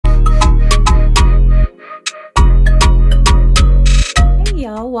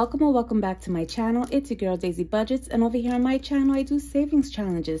welcome or welcome back to my channel. It's your girl Daisy Budgets, and over here on my channel I do savings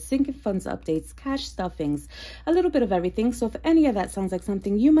challenges, sinking funds updates, cash stuffings, a little bit of everything. So if any of that sounds like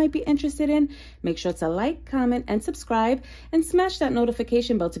something you might be interested in, make sure to like, comment, and subscribe, and smash that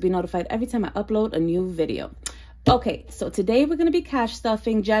notification bell to be notified every time I upload a new video. Okay, so today we're going to be cash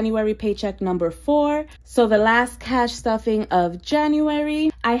stuffing January paycheck number 4. So the last cash stuffing of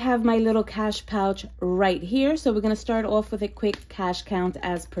January. I have my little cash pouch right here. So we're going to start off with a quick cash count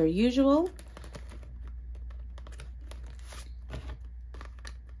as per usual.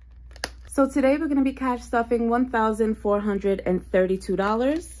 So today we're going to be cash stuffing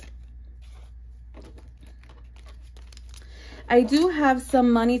 $1,432. I do have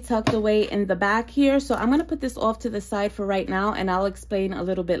some money tucked away in the back here, so I'm going to put this off to the side for right now, and I'll explain a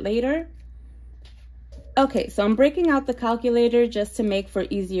little bit later. Okay, so I'm breaking out the calculator just to make for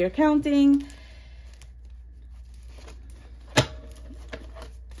easier counting.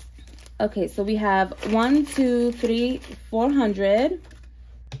 Okay, so we have 1, 2, 3, 400,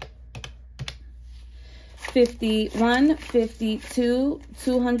 51, 52,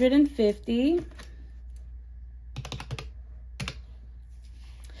 250,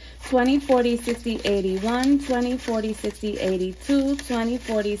 20, 40, 60, 81, 20, 40, 60, 82, 20,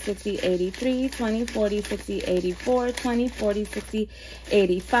 40, 60, 83, 20, 40, 60, 84, 20, 40, 60,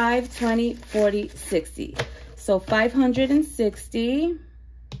 85, 20, 40, 60. So 560.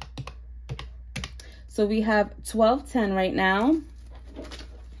 So we have 1210 right now.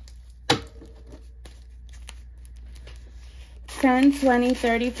 10, 20,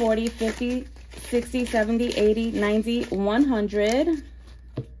 30, 40, 50, 60, 70, 80, 90, 100.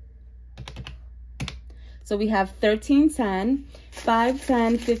 So we have 1310, 5,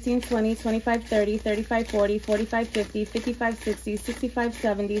 10, 15, 20, 25, 30, 35, 40, 45, 50, 55, 60, 65,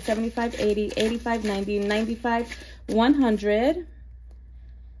 70, 75, 80, 85, 90, 95, 100.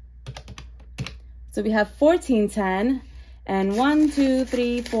 So we have 1410, and 1, 2,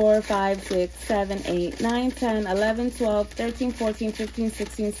 3, 4, 5, 6, 7, 8, 9, 10, 11, 12, 13, 14, 15,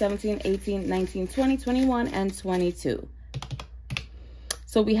 16, 17, 18, 19, 20, 21, and 22.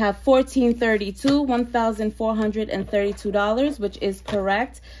 So we have $1,432, $1,432, which is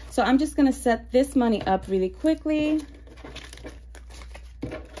correct. So I'm just going to set this money up really quickly.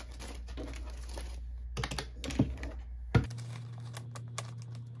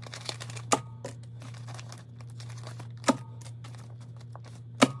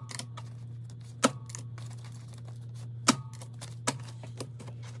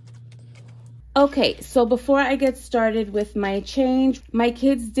 Okay, so before I get started with my change, my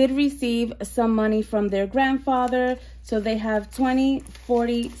kids did receive some money from their grandfather. So they have 20,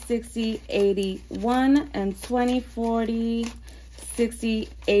 40, 60, 81, and 20, 40, 60,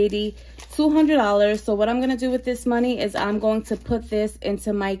 80, $200. So what I'm going to do with this money is I'm going to put this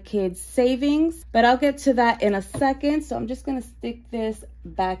into my kids' savings, but I'll get to that in a second. So I'm just going to stick this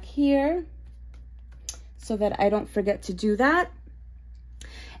back here so that I don't forget to do that.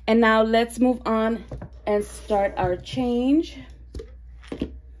 And now let's move on and start our change.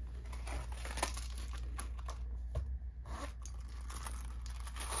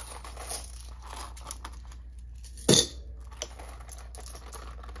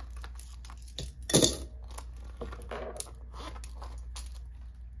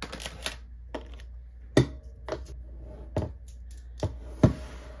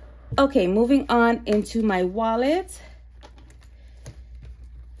 Okay, moving on into my wallet.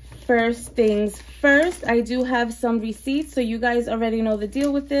 First things first, I do have some receipts, so you guys already know the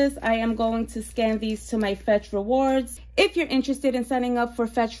deal with this. I am going to scan these to my Fetch Rewards. If you're interested in signing up for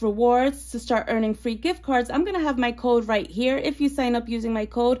Fetch Rewards to start earning free gift cards, I'm going to have my code right here. If you sign up using my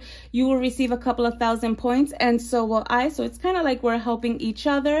code, you will receive a couple of thousand points, and so will I. So it's kind of like we're helping each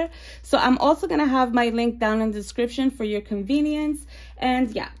other. So I'm also going to have my link down in the description for your convenience.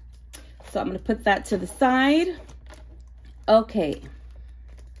 And yeah, so I'm going to put that to the side. Okay.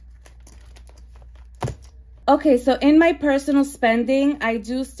 Okay, so in my personal spending, I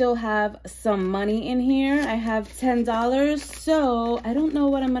do still have some money in here. I have $10, so I don't know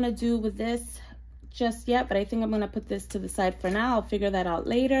what I'm going to do with this just yet, but I think I'm going to put this to the side for now. I'll figure that out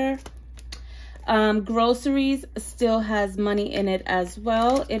later. Groceries still has money in it as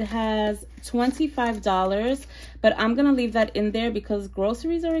well. It has $25, but I'm going to leave that in there because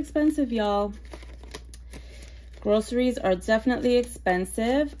groceries are expensive, y'all. Groceries are definitely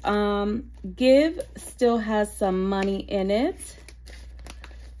expensive. Give still has some money in it.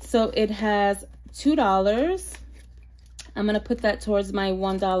 So it has $2. I'm going to put that towards my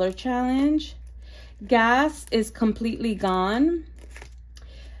 $1 challenge. Gas is completely gone.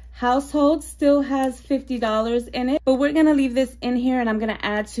 Household still has $50 in it, but we're gonna leave this in here and I'm gonna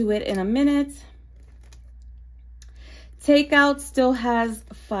add to it in a minute. Takeout still has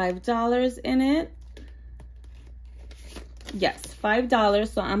 $5 in it. Yes,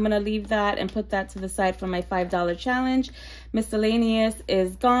 $5. So I'm gonna leave that and put that to the side for my $5 challenge. Miscellaneous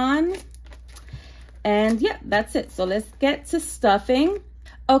is gone. And yeah, that's it. So let's get to stuffing.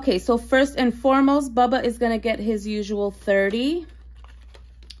 Okay, so first and foremost, Bubba is gonna get his usual 30.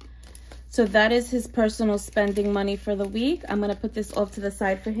 So that is his personal spending money for the week. I'm gonna put this off to the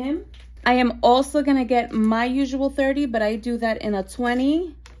side for him. I am also gonna get my usual 30, but I do that in a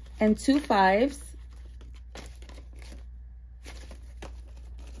 20 and 2 5s.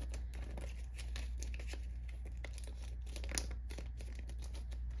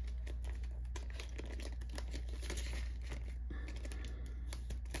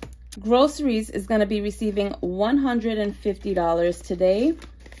 Groceries is gonna be receiving $150 today.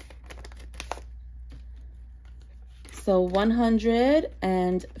 So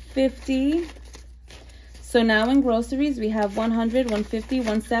 150. So now in groceries, we have 100, 150,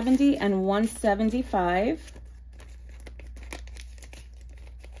 170, and 175.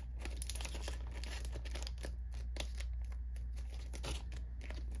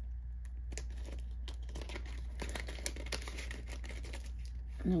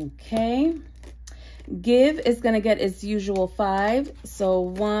 Okay. Give is going to get its usual 5. So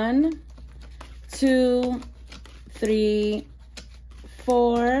 1, 2, 3,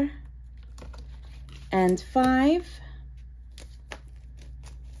 4, and 5.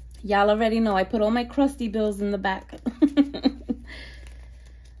 Y'all already know I put all my crusty bills in the back.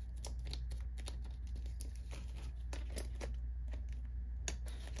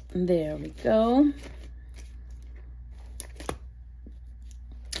 There we go.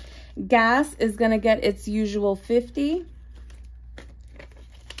 Gas is going to get its usual 50.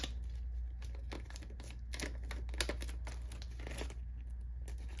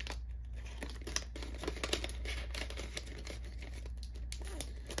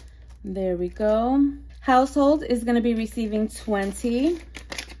 There we go. Household is going to be receiving 20.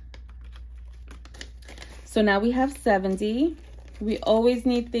 So now we have 70. We always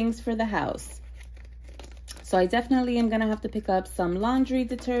need things for the house. So I definitely am going to have to pick up some laundry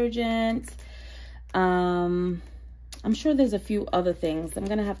detergent. I'm sure there's a few other things. I'm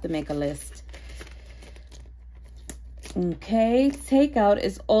going to have to make a list. Okay, takeout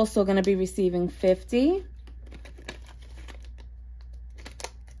is also going to be receiving 50.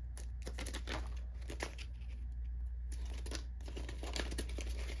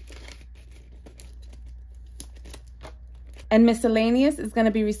 And miscellaneous is going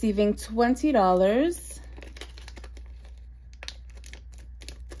to be receiving $20.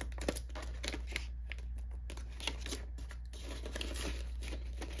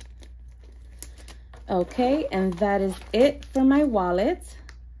 Okay, and that is it for my wallet.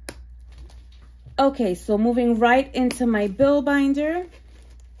 Okay, so moving right into my bill binder.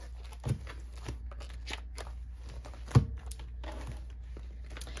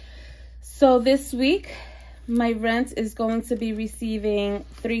 So this week, my rent is going to be receiving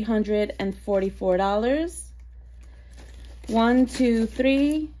 $344. 1, 2,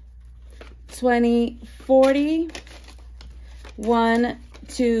 3, 20, 40. 1,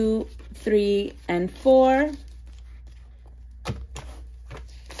 2, 3, and 4.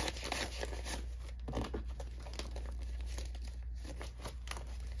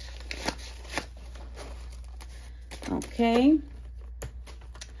 Okay.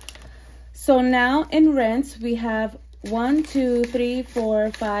 So now in rent, we have 1, 2, 3,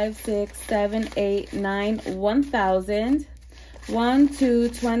 4, 5, 6, 7, 8, 9, 1,000. 1, 2,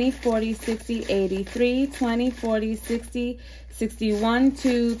 20, 40, 60, 80, 3, 20, 40, 60, 61,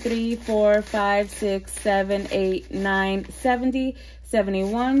 2, 3, 4, 5, 6, 7, 8, 9, 70,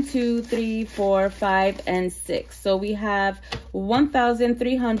 71, 2, 3, 4, 5, and 6. So we have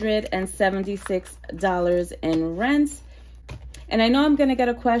 $1,376 in rent. And I know I'm going to get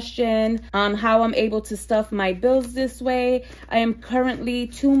a question on how I'm able to stuff my bills this way. I am currently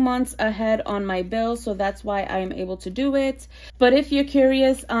 2 months ahead on my bills, so that's why I am able to do it. But if you're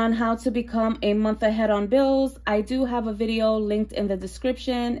curious on how to become a month ahead on bills, I do have a video linked in the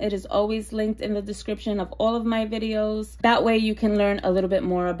description. It is always linked in the description of all of my videos. That way you can learn a little bit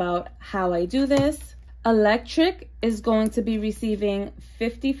more about how I do this. Electric is going to be receiving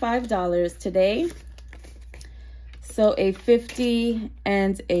 $55 today. So a 50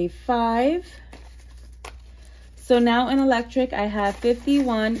 and a 5. So now in electric, I have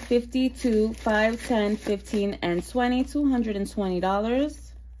 51, 52, 5, 10, 15, and 20,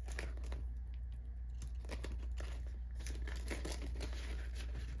 $220.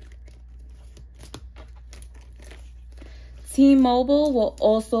 T-Mobile will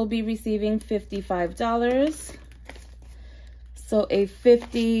also be receiving $55. So a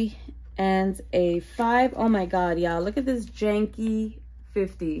 50 and a 5. Oh my God, y'all. Look at this janky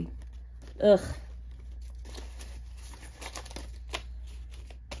 50. Ugh.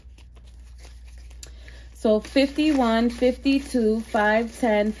 So 51, 52, 5,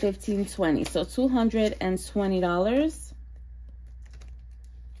 10, 15, 20. So $220.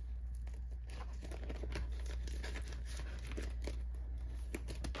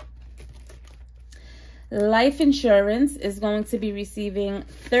 Life insurance is going to be receiving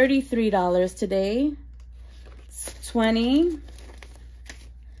 $33 today. It's 20,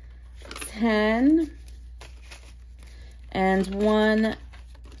 10, and 1,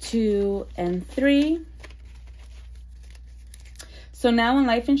 2, and 3. So now in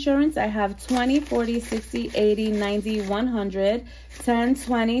life insurance, I have 20, 40, 60, 80, 90, 100, 10,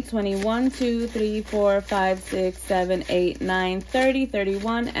 20, 21, 2, 3, 4, 5, 6, 7, 8, 9, 30,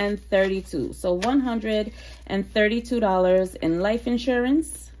 31, and 32. So $132 in life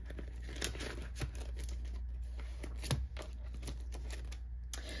insurance.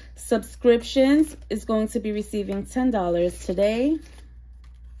 Subscriptions is going to be receiving $10 today.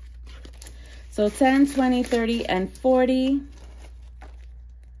 So 10, 20, 30, and 40.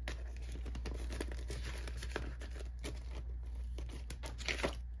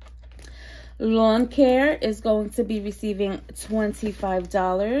 Lawn care is going to be receiving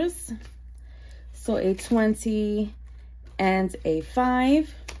 $25. So a 20 and a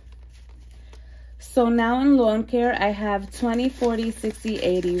 5. So now in lawn care, I have 20, 40, 60,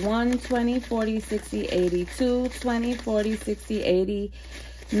 81, 20, 40, 60, 82, 20, 40, 60, 80,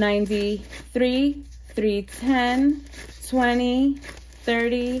 93, 310, 20,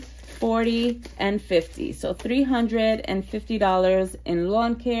 30, 40, and 50. So $350 in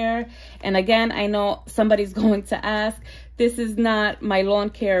lawn care. And again, I know somebody's going to ask, this is not my lawn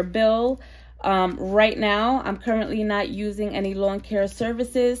care bill. Right now, I'm currently not using any lawn care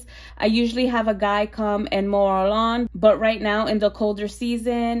services. I usually have a guy come and mow our lawn, but right now in the colder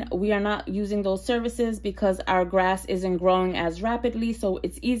season, we are not using those services because our grass isn't growing as rapidly, so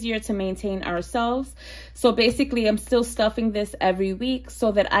it's easier to maintain ourselves. So basically, I'm still stuffing this every week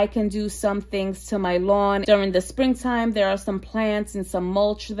so that I can do some things to my lawn. During the springtime, there are some plants and some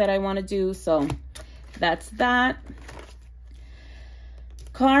mulch that I want to do, so that's that.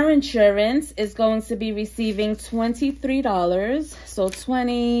 Car insurance is going to be receiving $23. So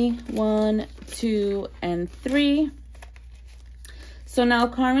 20, 1, 2, and 3. So now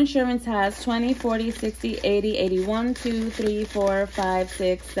car insurance has 20, 40, 60, 80, 81, 2, 3, 4, 5,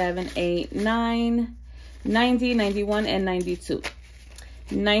 6, 7, 8, 9, 90, 91, and 92.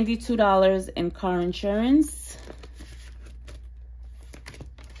 $92 in car insurance.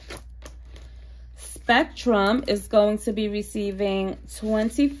 Spectrum is going to be receiving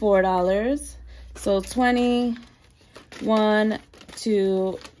 $24. So 20, 1,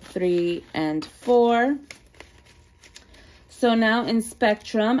 2, 3, and 4. So now in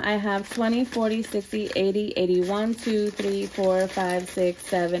Spectrum, I have 20, 40, 60, 80, 81, 2, 3, 4, 5, 6,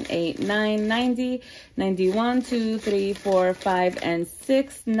 7, 8, 9, 90, 91, 2, 3, 4, 5, and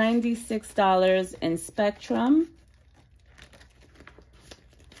 6. $96 in Spectrum.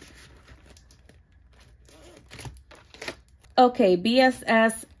 Okay,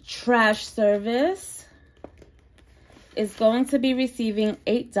 BSS trash service is going to be receiving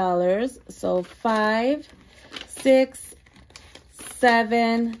 $8. So 5, 6,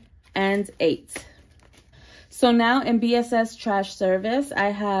 7, and 8. So now in BSS trash service, I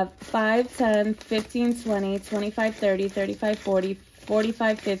have 5, 10, 15, 20, 25, 30, 35, 40,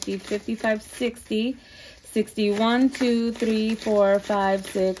 45, 50, 55, 60, 61, 2, 3, 4, 5,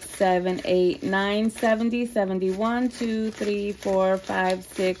 6, 7, 8, 9, 70, 71, 2, 3, 4, 5,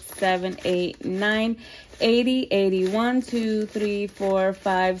 6, 7, 8, 9, 80, 81, 2, 3, 4,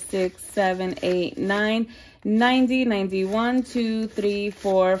 5, 6, 7, 8, 9, 90, 91, 2, 3,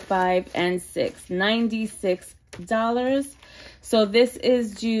 4, 5, and 6. $96. So this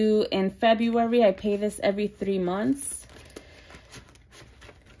is due in February. I pay this every 3 months.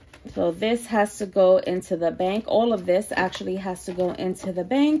 So this has to go into the bank. All of this actually has to go into the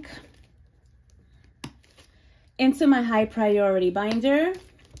bank. Into my high priority binder.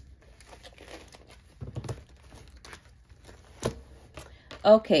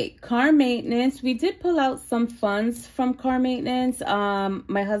 Okay, car maintenance. We did pull out some funds from car maintenance.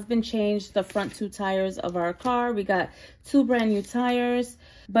 My husband changed the front 2 tires of our car. We got 2 brand new tires.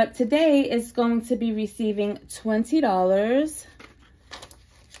 But today is going to be receiving $20.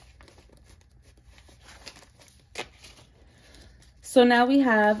 So now we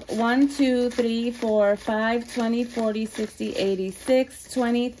have 1, 2, 3, 4, 5, 20, 40, 60, 80, 6,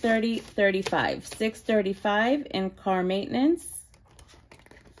 20, 30, 35. 635 in car maintenance.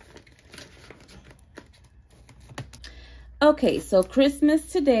 Okay, so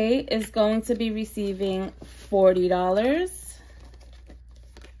Christmas today is going to be receiving $40.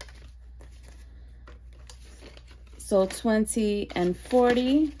 So 20 and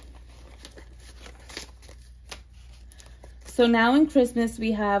 40. So now in Christmas,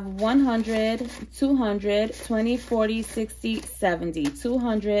 we have 100, 200, 20, 40, 60, 70,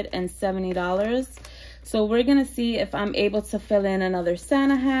 $270. So we're going to see if I'm able to fill in another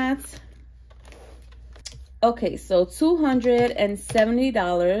Santa hat. Okay, so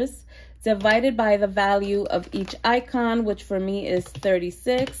 $270 divided by the value of each icon, which for me is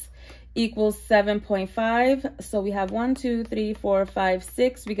 36, equals 7.5. So we have 1, 2, 3, 4, 5,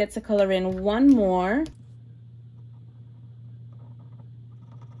 6. We get to color in one more.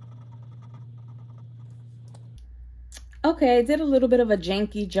 Okay, I did a little bit of a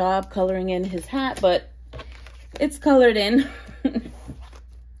janky job coloring in his hat, but it's colored in.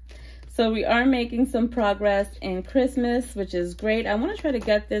 So we are making some progress in Christmas, which is great. I want to try to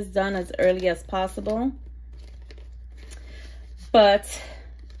get this done as early as possible. But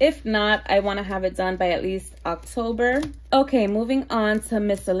if not, I want to have it done by at least October. Okay, moving on to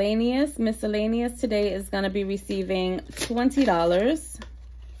miscellaneous. Miscellaneous today is going to be receiving $20.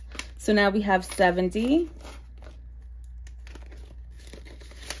 So now we have 70.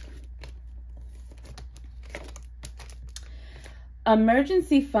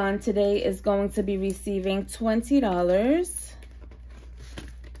 Emergency fund today is going to be receiving $20.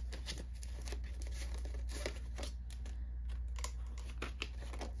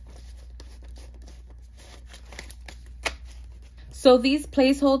 So these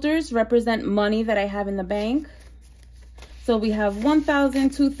placeholders represent money that I have in the bank. So we have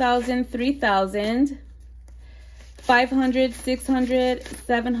 1,000, 2,000, 3,000. 500, 600,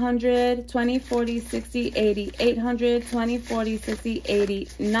 700, 20, 40, 60, 80, 800, 20, 40, 60, 80,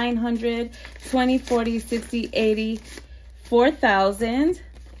 900, 20, 40, 60, 80, 4,000,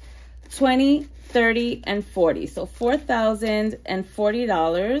 20, 30, and 40. So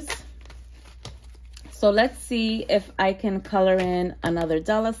 $4,040. So let's see if I can color in another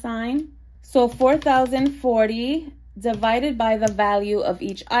dollar sign. So 4,040 divided by the value of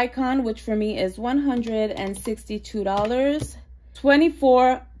each icon, which for me is $162,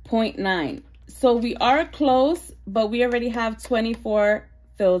 24.9. So we are close, but we already have 24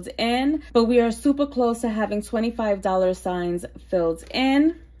 filled in, but we are super close to having $25 signs filled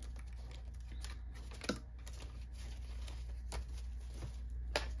in.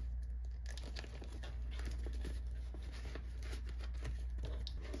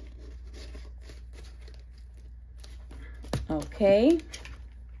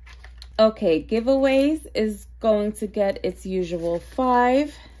 Okay, giveaways is going to get its usual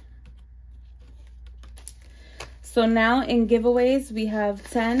 5. So now in giveaways, we have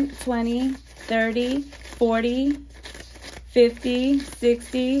 10, 20, 30, 40, 50,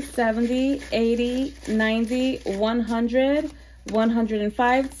 60, 70, 80, 90, 100,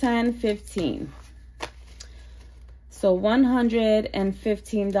 105, 10, 15. So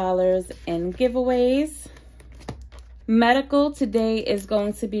 $115 in giveaways. Medical today is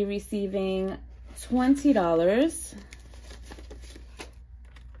going to be receiving $20.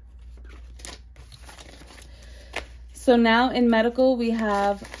 So now in medical, we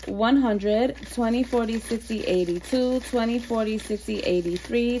have 100, 20, 40, 60, 82, 20, 40, 60,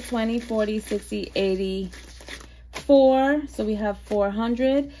 83, 20, 40, 60, 84. So we have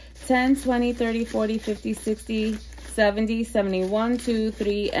 400, 10, 20, 30, 40, 50, 60, 70, 71, 2,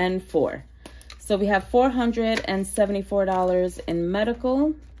 3, and 4. So we have $474 in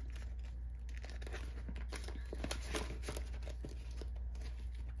medical.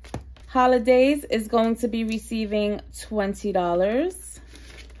 Holidays is going to be receiving $20.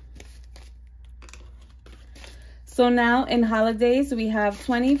 So now in holidays, we have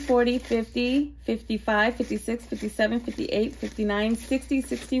 20, 40, 50, 55, 56, 57, 58, 59, 60,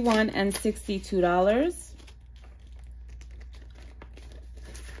 61, and $62.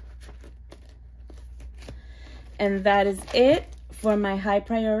 And that is it for my high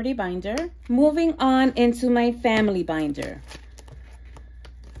priority binder. Moving on into my family binder.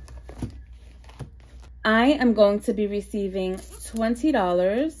 I am going to be receiving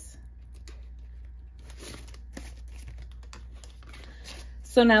 $20.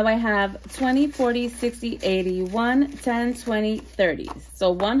 So now I have 20, 40, 60, 80, 1, 10, 20, 30.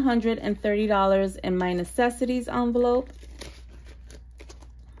 So $130 in my necessities envelope.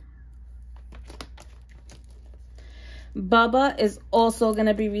 Bubba is also going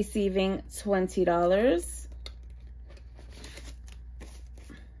to be receiving $20.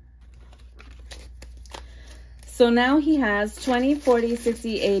 So now he has 20, 40,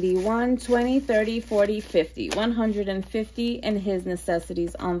 60, 80, 1, 20, 30, 40, 50, 150 in his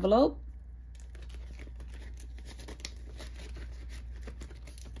necessities envelope.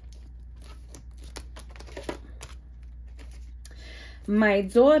 My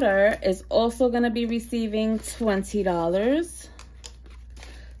daughter is also going to be receiving $20.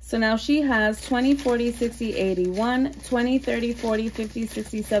 So now she has 20, 40, 60, 80, 1, 20, 30, 40, 50,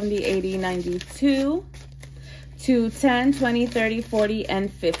 60, 70, 80, 92. To 10, 20, 30, 40,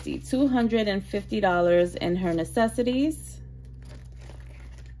 and 50. $250 in her necessities.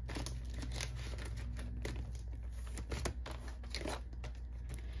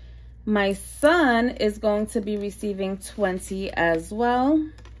 My son is going to be receiving 20 as well.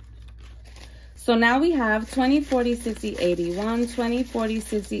 So now we have 20, 40, 60, 80, 1, 20, 40,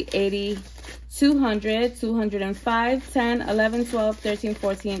 60, 80, 200, 205, 10, 11, 12, 13,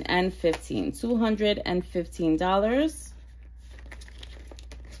 14, and 15. $215.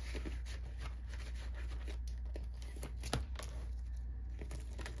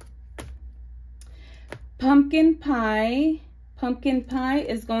 Pumpkin Pie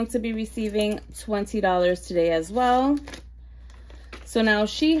is going to be receiving $20 today as well. So now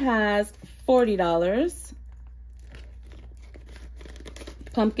she has $40.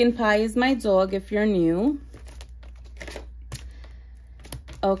 Pumpkin Pie is my dog if you're new.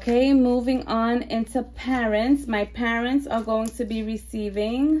 Okay, moving on into parents. My parents are going to be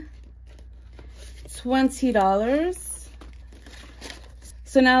receiving $20.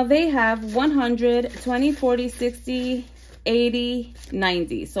 So now they have 100, 20, 40, 60, 80,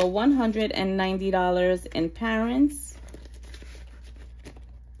 90. So $190 in parents.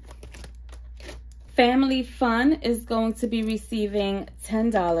 Family Fun is going to be receiving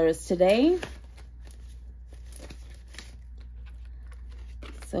 $10 today.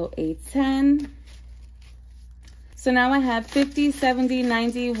 So 810. So now I have 50, 70,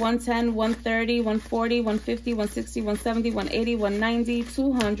 90, 110, 130, 140, 150, 160, 170, 180, 190,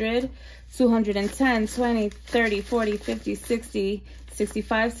 200, 210, 20, 30, 40, 50, 60,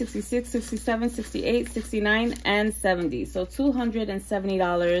 65, 66, 67, 68, 69, and 70. So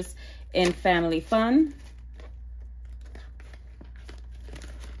 $270 in Family Fun.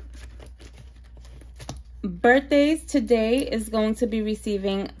 Birthdays today is going to be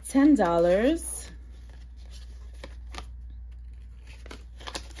receiving $10.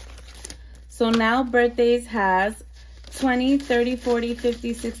 So now birthdays has 20, 30, 40,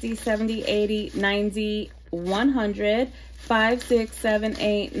 50, 60, 70, 80, 90, 100, 5, 6, 7,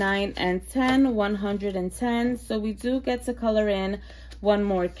 8, 9, and 10, 110. So we do get to color in one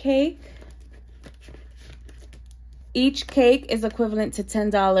more cake. Each cake is equivalent to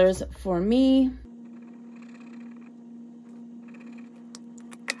 $10 for me.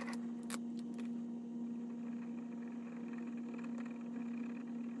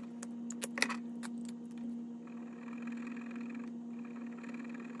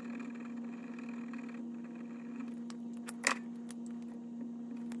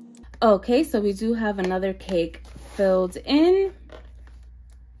 Okay, so we do have another cake filled in.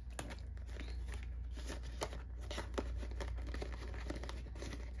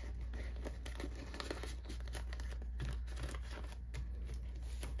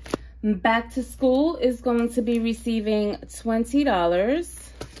 Back to School is going to be receiving $20.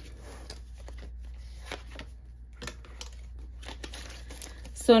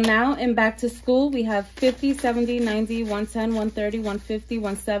 So now in Back to School, we have 50, 70, 90, 110, 130, 150,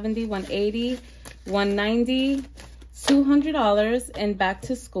 170, 180, 190, $200 in Back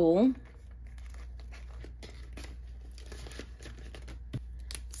to School.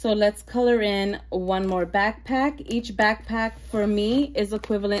 So let's color in one more backpack. Each backpack for me is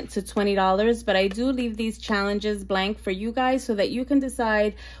equivalent to $20, but I do leave these challenges blank for you guys so that you can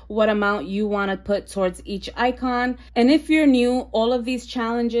decide what amount you want to put towards each icon. And if you're new, all of these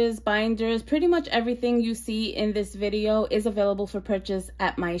challenges, binders, pretty much everything you see in this video is available for purchase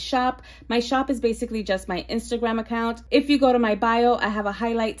at my shop. My shop is basically just my Instagram account. If you go to my bio, I have a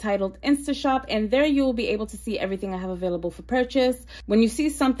highlight titled Insta Shop, and there you will be able to see everything I have available for purchase. When you see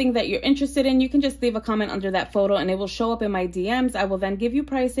something that you're interested in, you can just leave a comment under that photo and it will show up in my DMs. I will then give you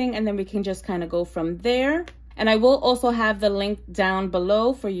pricing and then we can just kind of go from there. And I will also have the link down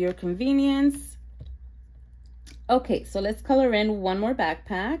below for your convenience. Okay, so let's color in one more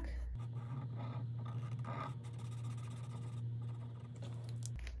backpack.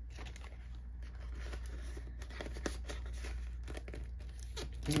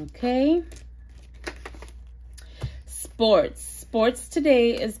 Okay. sports. Sports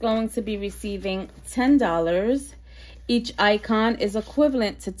today is going to be receiving $10. Each icon is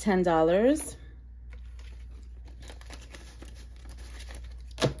equivalent to $10.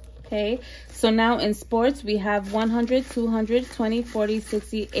 Okay, so now in sports, we have 100, 200, 20, 40,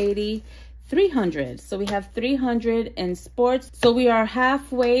 60, 80, 300. So we have 300 in sports. So we are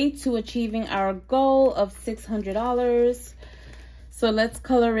halfway to achieving our goal of $600. So let's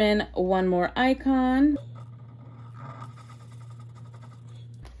color in one more icon.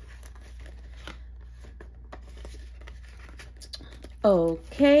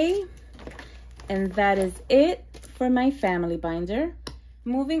 Okay, and that is it for my family binder.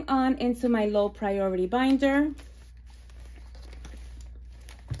 Moving on into my low priority binder.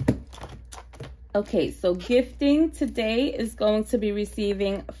 Okay, so gifting today is going to be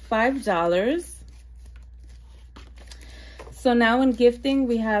receiving $5. So now in gifting,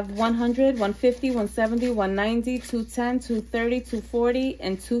 we have 100, 150, 170, 190, 210, 230, 240,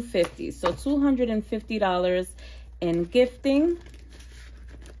 and 250. So $250 in gifting.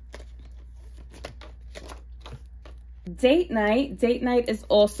 Date night is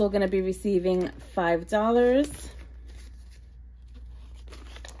also going to be receiving $5.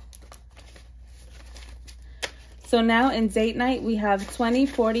 So now in date night, we have 20,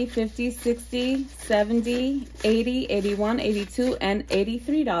 40, 50, 60, 70, 80, 81, 82, and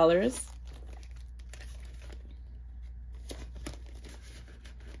 $83.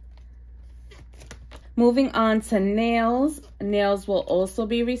 Moving on to nails. Nails will also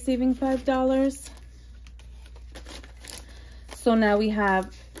be receiving $5. So now we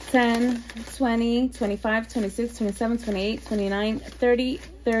have 10, 20, 25, 26, 27, 28, 29, 30,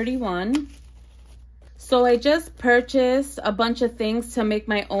 31. So I just purchased a bunch of things to make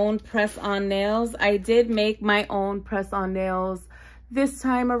my own press-on nails. I did make my own press-on nails this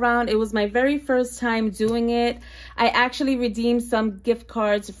time around. It was my very first time doing it. I actually redeemed some gift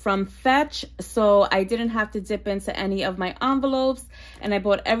cards from Fetch, so I didn't have to dip into any of my envelopes, and I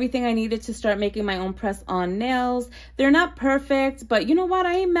bought everything I needed to start making my own press-on nails. They're not perfect, but you know what?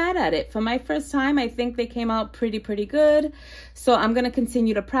 I ain't mad at it. For my first time, I think they came out pretty good. So I'm gonna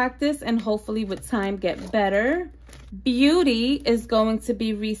continue to practice and hopefully with time get better. Beauty is going to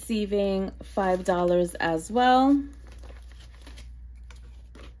be receiving $5 as well.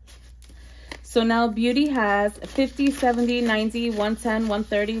 So now Beauty has 50, 70, 90, 110,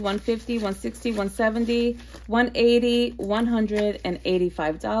 130, 150, 160, 170, 180,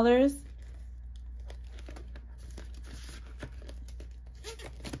 $185.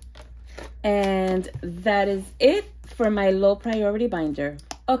 And that is it for my low priority binder.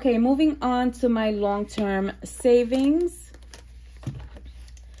 Okay, moving on to my long-term savings.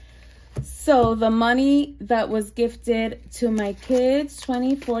 So the money that was gifted to my kids,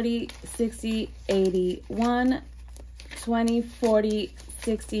 20, 40, 60, 81, 20, 40,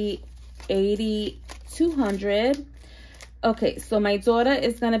 60, 80, 200. Okay, so my daughter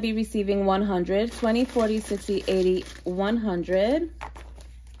is going to be receiving 100, 20, 40, 60, 80, 100.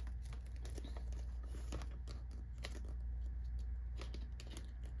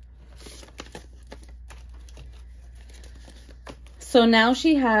 So now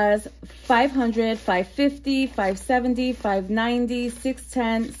she has 500, 550, 570, 590,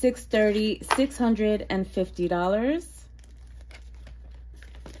 610, 630, $650.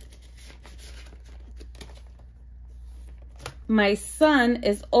 My son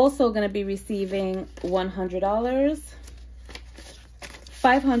is also going to be receiving $100.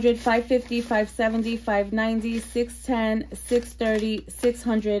 500, 550, 570, 590, 610, 630,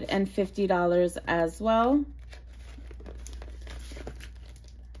 $650 as well.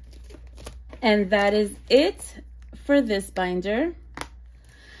 And that is it for this binder.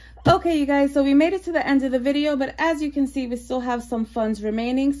 Okay, you guys, so we made it to the end of the video, but as you can see, we still have some funds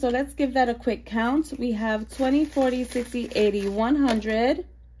remaining. So let's give that a quick count. We have 20, 40, 60, 80, 100,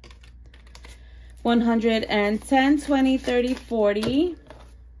 110, 20, 30, 40,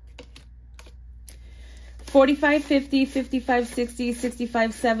 45, 50, 55, 60,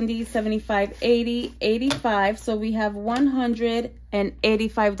 65, 70, 75, 80, 85. So we have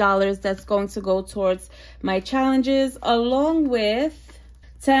 $185 that's going to go towards my challenges, along with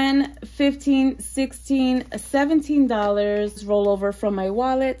 $10, $15, $16, $17 rollover from my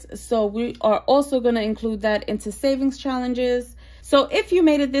wallet. So we are also going to include that into savings challenges. So if you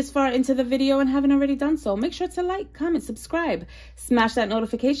made it this far into the video and haven't already done so, make sure to like, comment, subscribe, smash that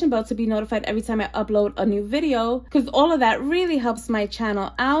notification bell to be notified every time I upload a new video, because all of that really helps my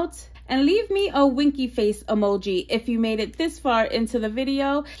channel out. And leave me a winky face emoji if you made it this far into the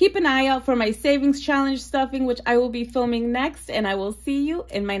video. Keep an eye out for my savings challenge stuffing, which I will be filming next, and I will see you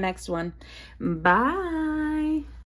in my next one. Bye.